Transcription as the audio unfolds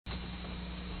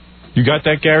You got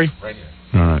that, Gary? Right here.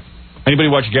 All right. Anybody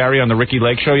watch Gary on the Ricki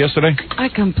Lake show yesterday? I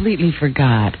completely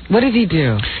forgot. What did he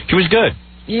do? He was good.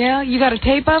 Yeah? You got a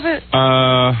tape of it?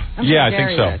 Yeah, I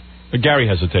think so. Gary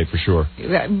has a tape for sure.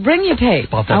 Bring your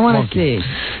tape. I want to see.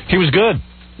 He was good.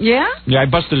 Yeah? Yeah, I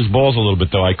busted his balls a little bit,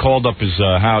 though. I called up his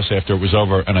house after it was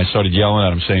over, and I started yelling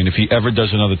at him, saying, if he ever does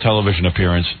another television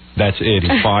appearance, that's it.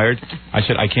 He's fired. I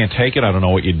said, I can't take it. I don't know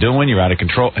what you're doing. You're out of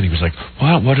control. And he was like,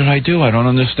 what? What did I do? I don't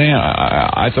understand.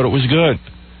 I thought it was good.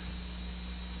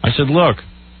 I said, look,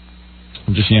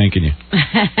 I'm just yanking you.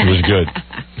 It was good.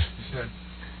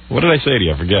 What did I say to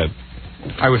you? I forget.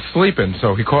 I was sleeping,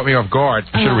 so he caught me off guard.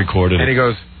 I should have recorded it. And he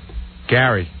goes,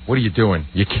 Gary, what are you doing?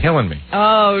 You're killing me.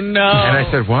 Oh, no. And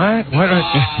I said, what?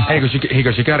 And he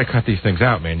goes, you got to cut these things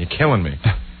out, man. You're killing me.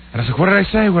 And I was like, what did I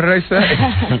say? What did I say?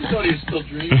 I thought he was still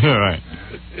dreaming. All right.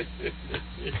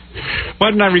 Why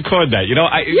didn't I record that?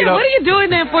 What are you doing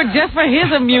that for, just for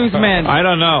his amusement? I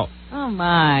don't know. Oh,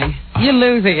 my. You're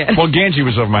losing it. Well, Ganji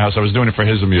was over my house. I was doing it for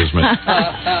his amusement.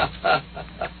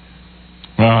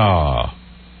 Oh.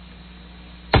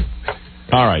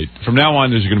 All right. From now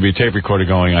on, there's going to be a tape recorder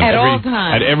going on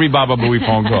at every Baba Booey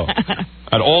phone call.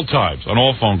 At all times, on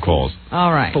all phone calls.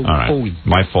 All right. All right.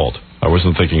 My fault. I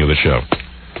wasn't thinking of the show.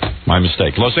 My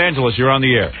mistake. Los Angeles, you're on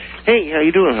the air. Hey, how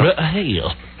you doing? Hey.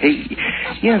 Hey,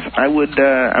 yes, I would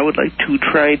like to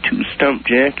try to stump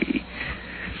Jackie.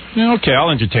 Okay,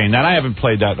 I'll entertain that. I haven't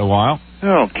played that in a while.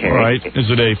 Okay. All right. Is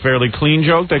it a fairly clean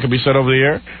joke that can be said over the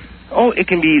air? Oh, it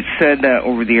can be said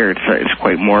over the air. It's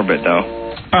quite morbid, though.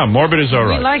 Oh, morbid is all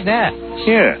right. We like that.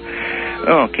 Yeah.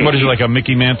 Okay. What is it, like a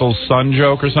Mickey Mantle's son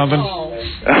joke or something?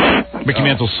 Mickey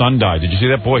Mantle's son died. Did you see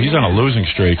that? Boy, he's on a losing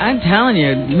streak. I'm telling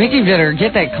you, Mickey better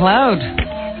get that cloud.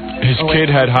 His kid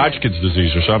had Hodgkin's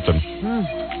disease or something.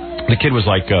 The kid was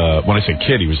like, when I say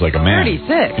kid, he was like a man. 36.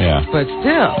 Yeah. But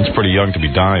still. It's pretty young to be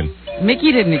dying.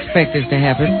 Mickey didn't expect this to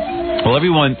happen. Well,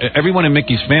 everyone in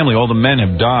Mickey's family, all the men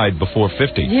have died before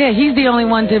 50. Yeah, he's the only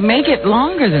one to make it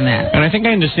longer than that. And I think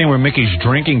I understand where Mickey's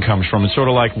drinking comes from. It's sort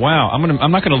of like, wow, I'm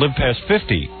not going to live past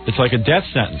 50. It's like a death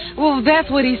sentence. Well,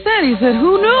 that's what he said. He said,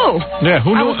 who knew? Yeah,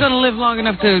 who knew? I was going to live long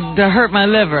enough to hurt my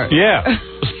liver. Yeah.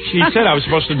 He said I was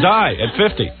supposed to die at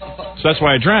 50. So that's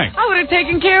why I drank. I would have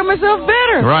taken care of myself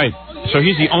better. Right. So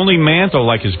he's the only Mantle,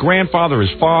 like his grandfather,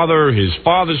 his father, his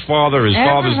father's father, his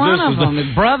father's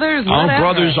his brothers, whatever.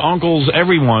 Brothers, uncles,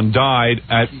 everyone died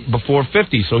before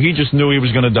 50. So he just knew he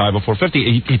was going to die before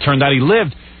 50. He turned out he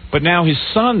lived. But now his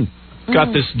son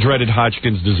got this dreaded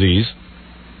Hodgkin's disease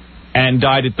and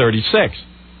died at 36.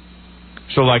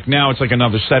 So like now it's like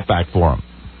another setback for him.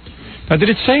 Now, did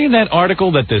it say in that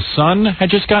article that this son had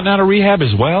just gotten out of rehab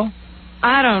as well?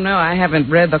 I don't know. I haven't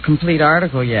read the complete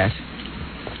article yet.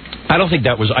 I don't think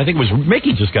that was... I think it was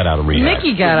Mickey just got out of rehab.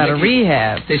 Mickey got out of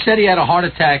rehab. They said he had a heart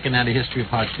attack and had a history of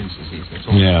Hodgkin's disease. That's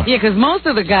all. Yeah. Yeah, because most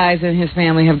of the guys in his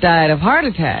family have died of heart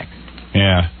attacks.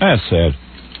 Yeah, that's sad.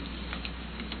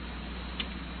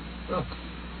 Oh.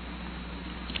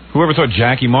 Whoever thought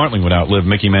Jackie Martling would outlive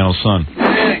Mickey Mantle's son?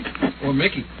 Or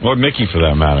Mickey. Or Mickey, for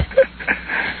that matter.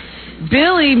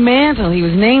 Billy Mantle. He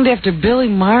was named after Billy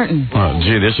Martin. Oh,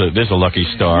 gee, there's a lucky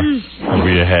star over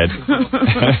your head.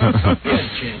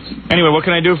 Anyway, what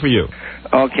can I do for you?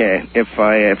 Okay. If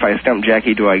I stump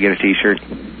Jackie, do I get a T-shirt?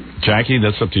 Jackie,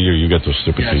 that's up to you. You got those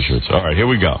stupid T-shirts. All right, here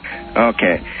we go.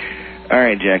 Okay. All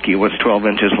right, Jackie. What's 12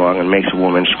 inches long and makes a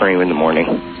woman scream in the morning?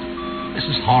 This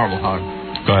is horrible, Howard.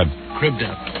 Go ahead. Crib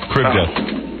death. Crib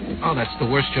death. Oh, that's the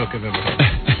worst joke I've ever heard.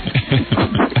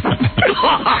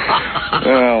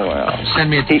 Oh, well. Send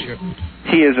me a T-shirt.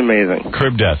 He is amazing.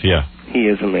 Crib death, yeah. He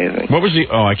is amazing. What was the...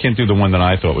 Oh, I can't do the one that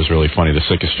I thought was really funny, the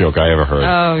sickest joke I ever heard.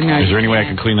 Oh, no. Is there any way I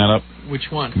can clean that up? Which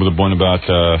one? With the one about...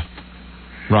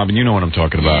 Robin, you know what I'm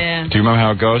talking about. Yeah. Do you remember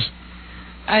how it goes?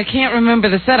 I can't remember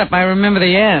the setup. I remember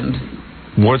the end.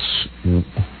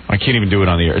 I can't even do it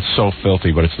on the air. It's so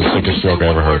filthy, but it's the sickest joke I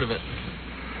ever heard.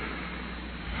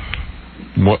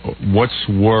 What's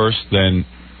worse than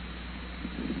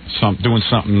doing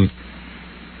something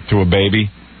to a baby?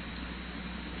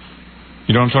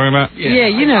 You know what I'm talking about? Yeah,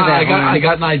 you know that. I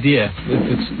got an idea.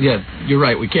 Yeah, you're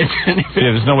right. We can't do anything.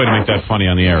 Yeah, there's no way to make that funny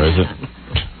on the air, is it?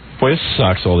 Boy, this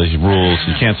sucks, all these rules.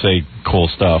 You can't say cool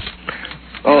stuff.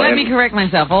 Let me correct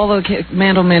myself. All the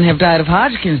Mantle men have died of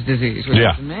Hodgkin's disease, which is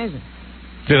amazing.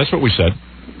 Yeah, that's what we said.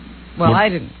 Well, I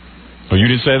didn't. Oh, you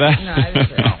didn't say that? No, I didn't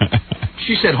say that.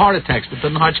 She said heart attacks, but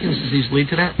doesn't Hodgkin's disease lead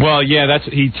to that? Well, yeah,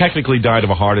 he technically died of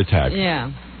a heart attack.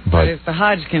 Yeah, but it's the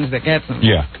Hodgkin's that gets him.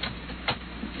 Yeah.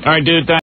 All right, dude,